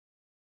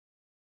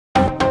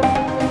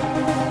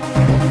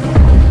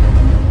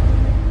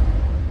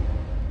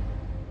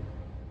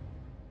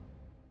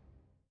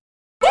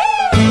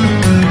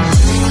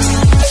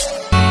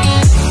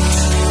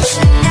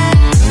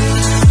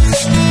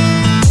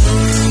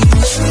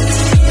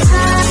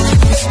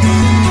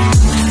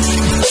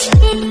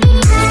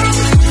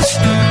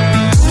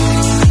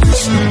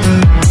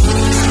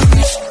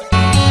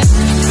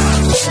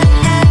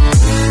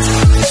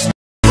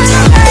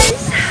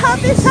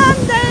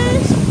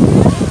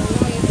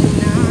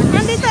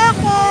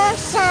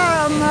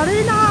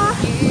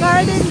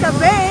Garden the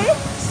Bay.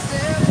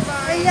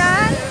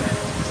 Ayan.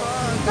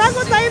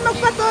 Bago tayo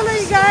magpatuloy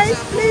guys,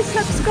 please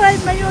subscribe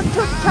my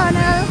YouTube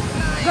channel,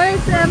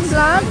 Em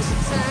Vlogz.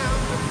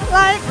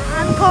 Like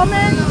and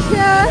comment,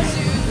 share,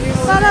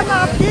 para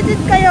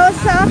ma-updated kayo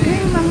sa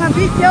aking mga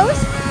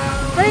videos.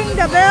 Ring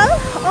the bell,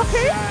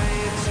 okay?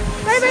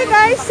 Bye bye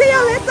guys, see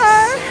you later!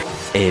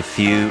 A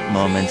few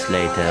moments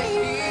later.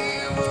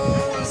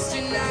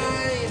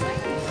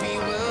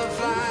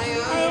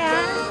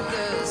 Ayan.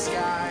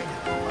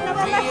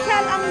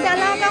 Namamasyal ang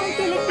dalagang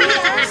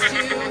Pilipinas.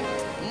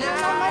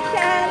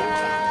 Namamasyal.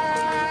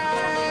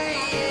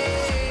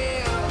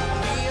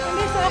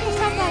 Nandito ako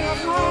sa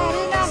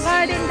Marina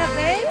Garden the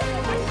Bay.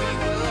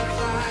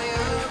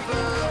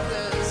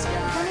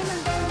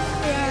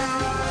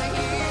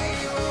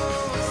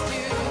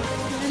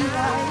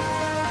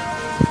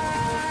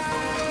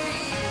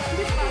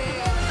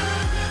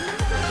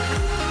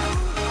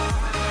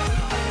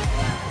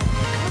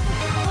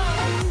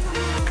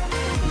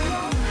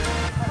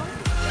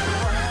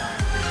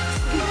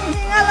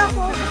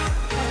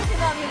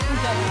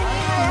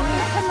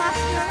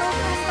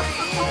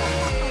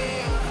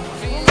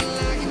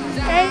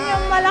 Ayan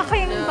yung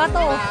malaking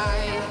bato,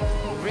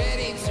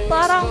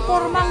 parang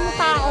formang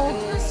tao.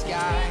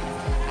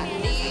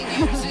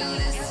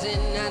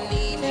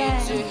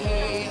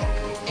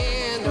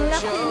 Ang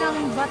laki ng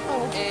bato.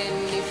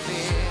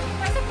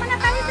 Pasok mo na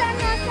kami sa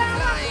ano,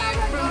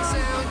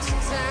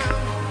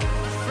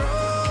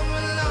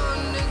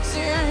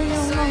 ayan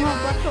yung mga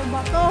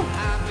bato-bato.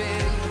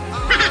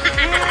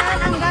 Ayan,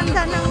 ang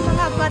ganda ng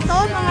mga bato,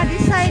 mga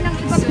design ng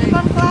iba't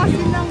ibang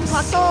klase ng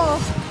bato.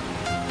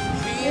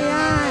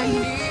 Ayan.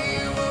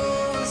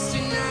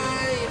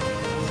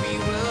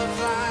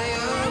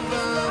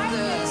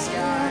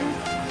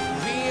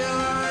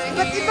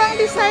 Iba't ibang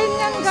design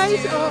yan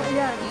guys. Oh,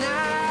 ayan.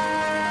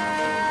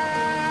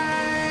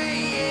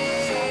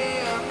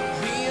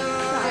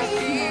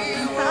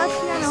 Taas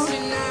niya, no?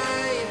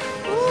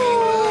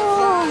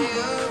 Oh!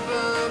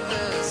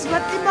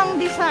 Iba't ibang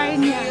design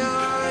yan.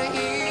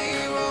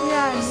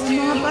 Yan,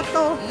 yung mga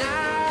bato.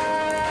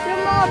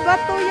 Yung mga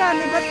bato yan,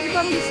 iba't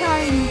ibang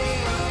design.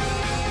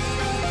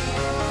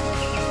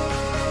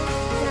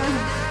 Yan.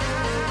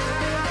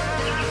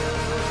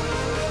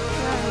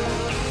 Yan.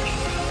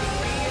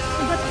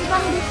 Iba't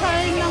ibang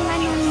design ng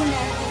ano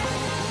nila.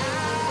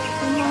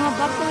 Yung mga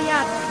bato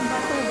yan.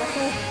 Bato,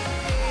 bato.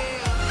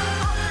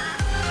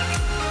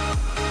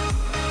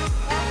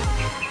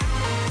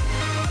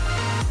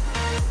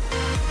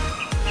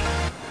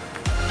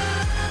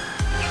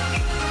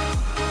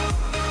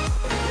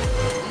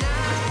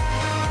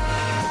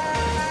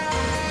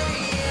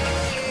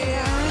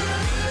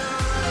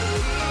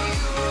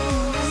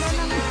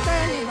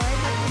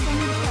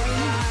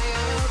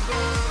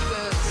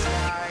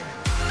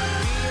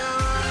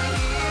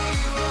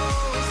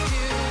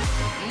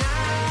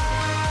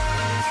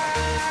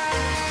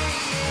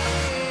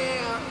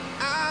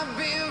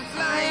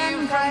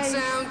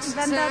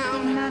 Ganda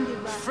tingnan,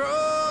 diba?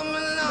 From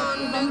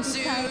London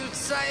to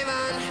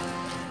Taiwan,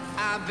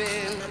 I've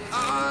been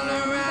all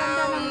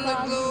around the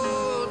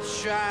globe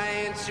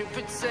trying to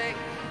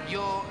protect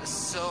your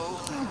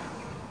soul.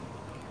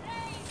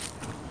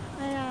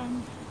 Ayan.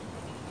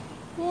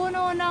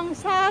 Puno ng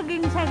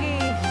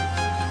saging-sagi.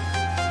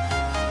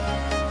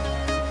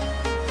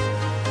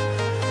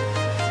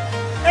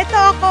 Ito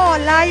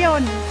ako,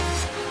 lion.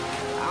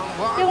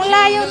 Yung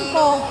lion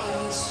ko.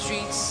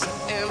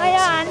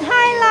 Ayan,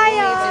 hi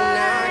lion!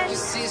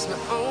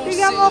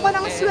 Bigyan mo ako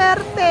ng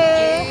swerte.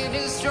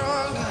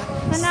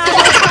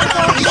 Manalo sa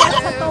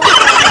to.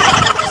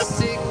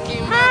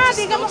 Ha,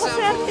 bigyan mo ko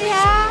swerte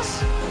ha.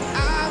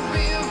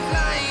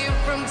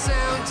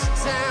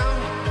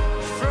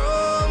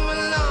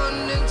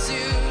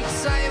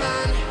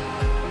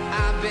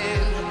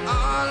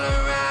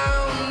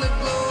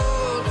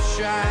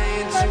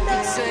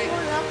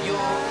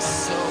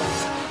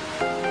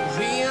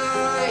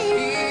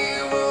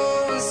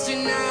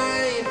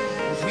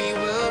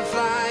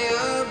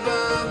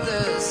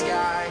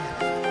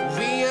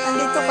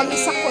 Kami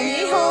sa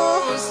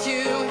Kuneho.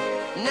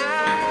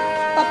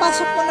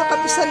 Papasok muna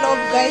kami sa loob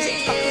guys.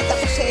 Ipakita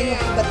ko sa inyo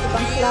iba't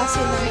ibang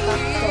klase ng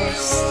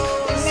cactus.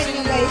 Tingnan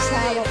nyo guys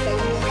ha. Huwag kayo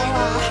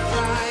matawa.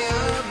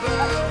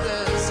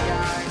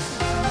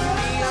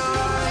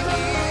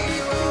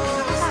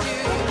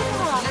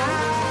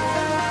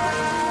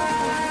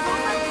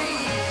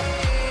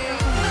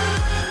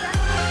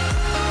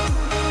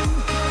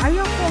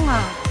 Ayoko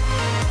nga.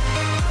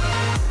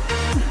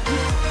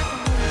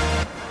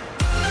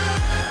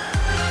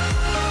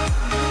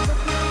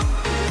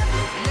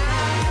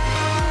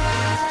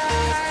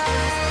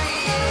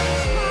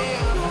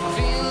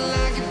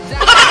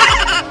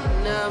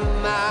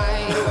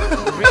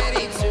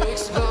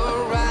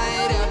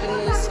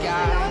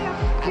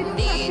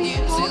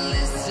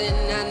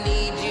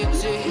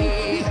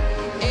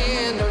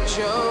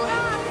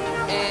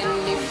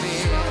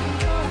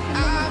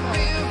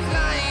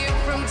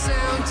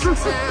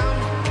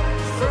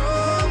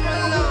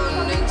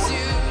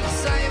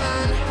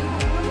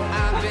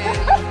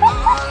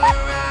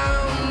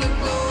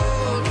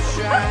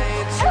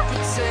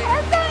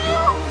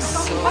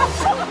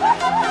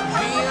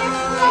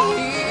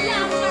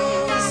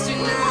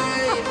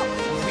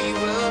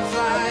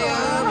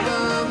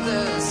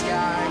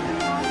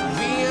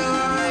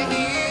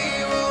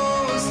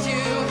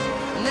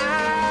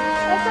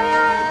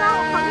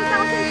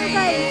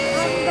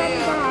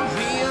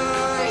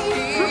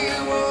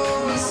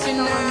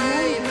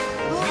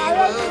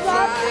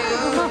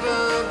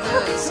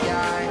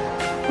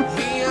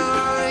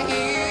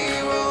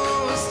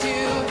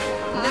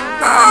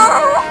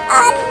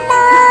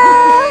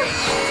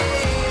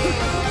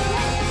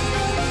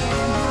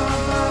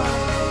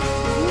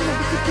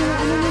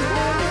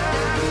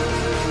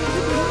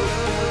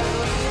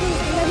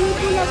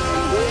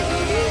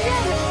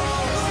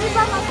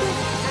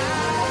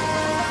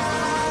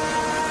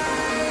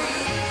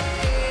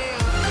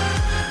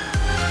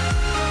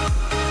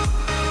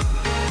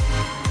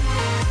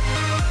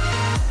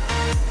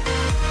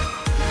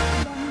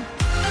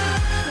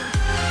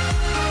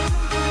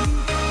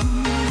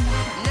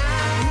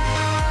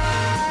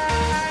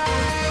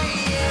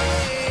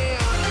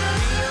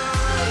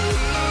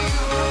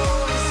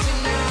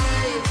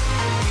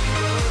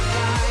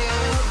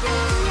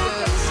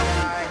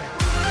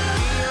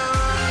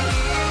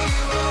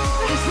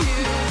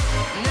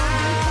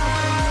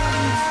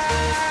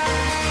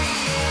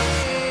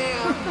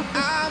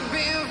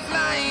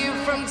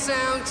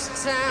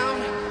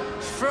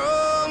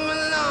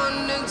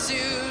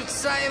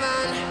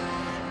 Taiwan.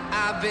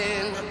 I've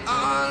been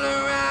all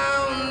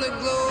around the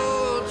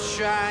globe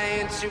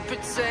trying to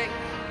protect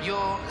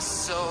your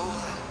soul.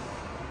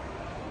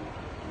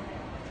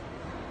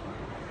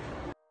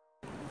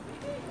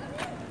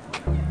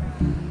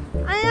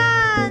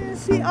 Ayan,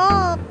 si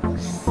Ox.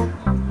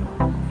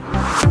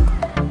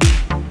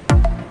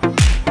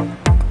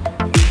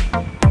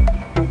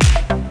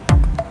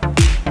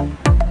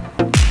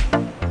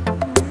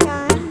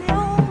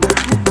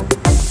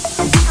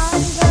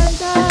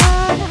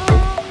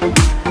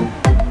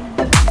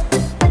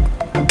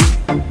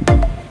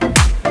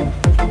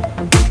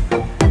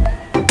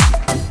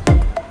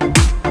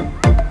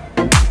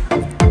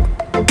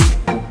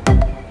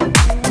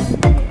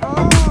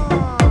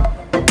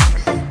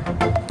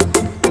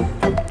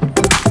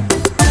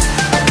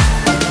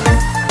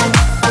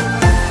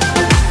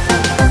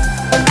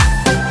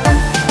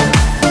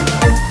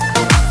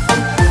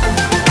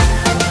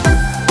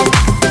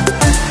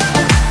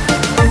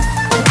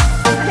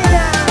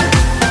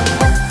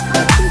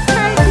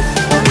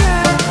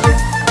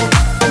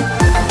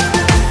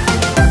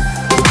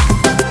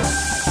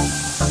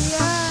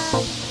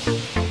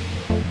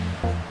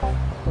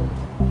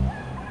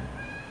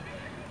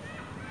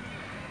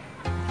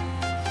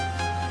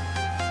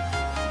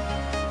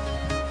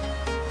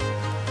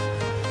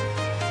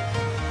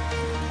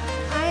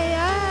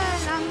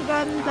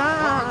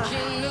 Ganda.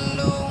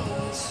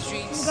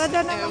 Ang ganda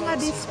ng mga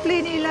display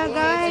nila,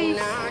 guys.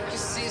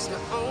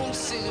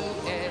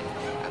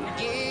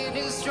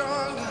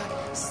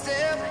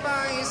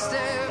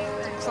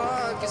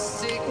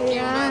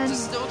 Ayan.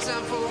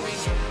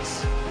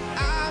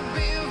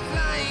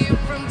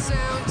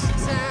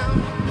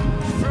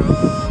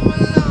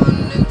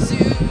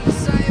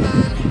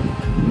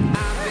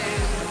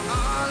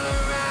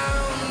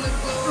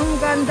 Ang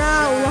ganda,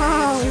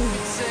 wow.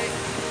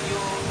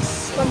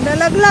 Pag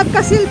nalaglag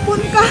ka,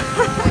 cellphone ka.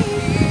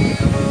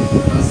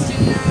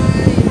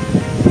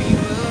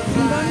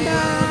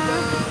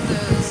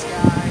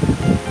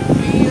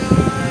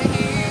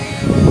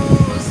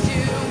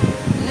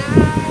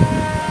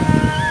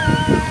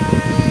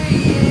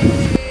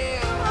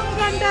 Ang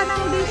ganda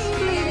ng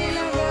display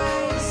nila,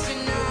 guys.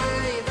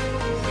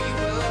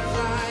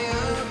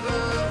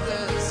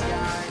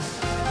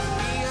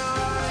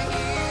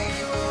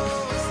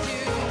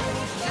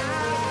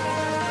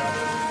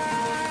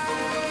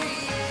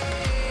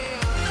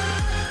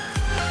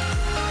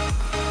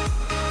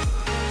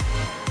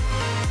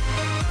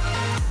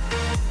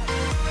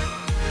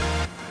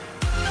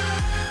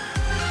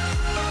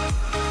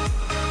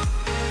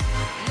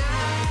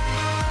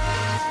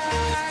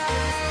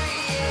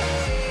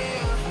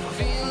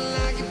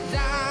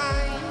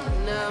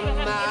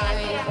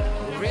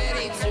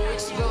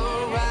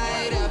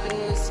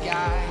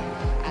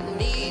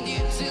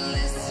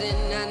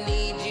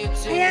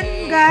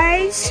 Ayan,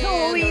 guys,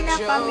 uuwi na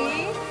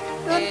kami.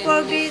 Don't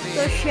forget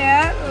to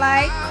share,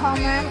 like,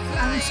 comment,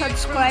 and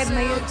subscribe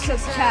my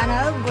YouTube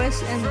channel,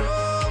 Grace and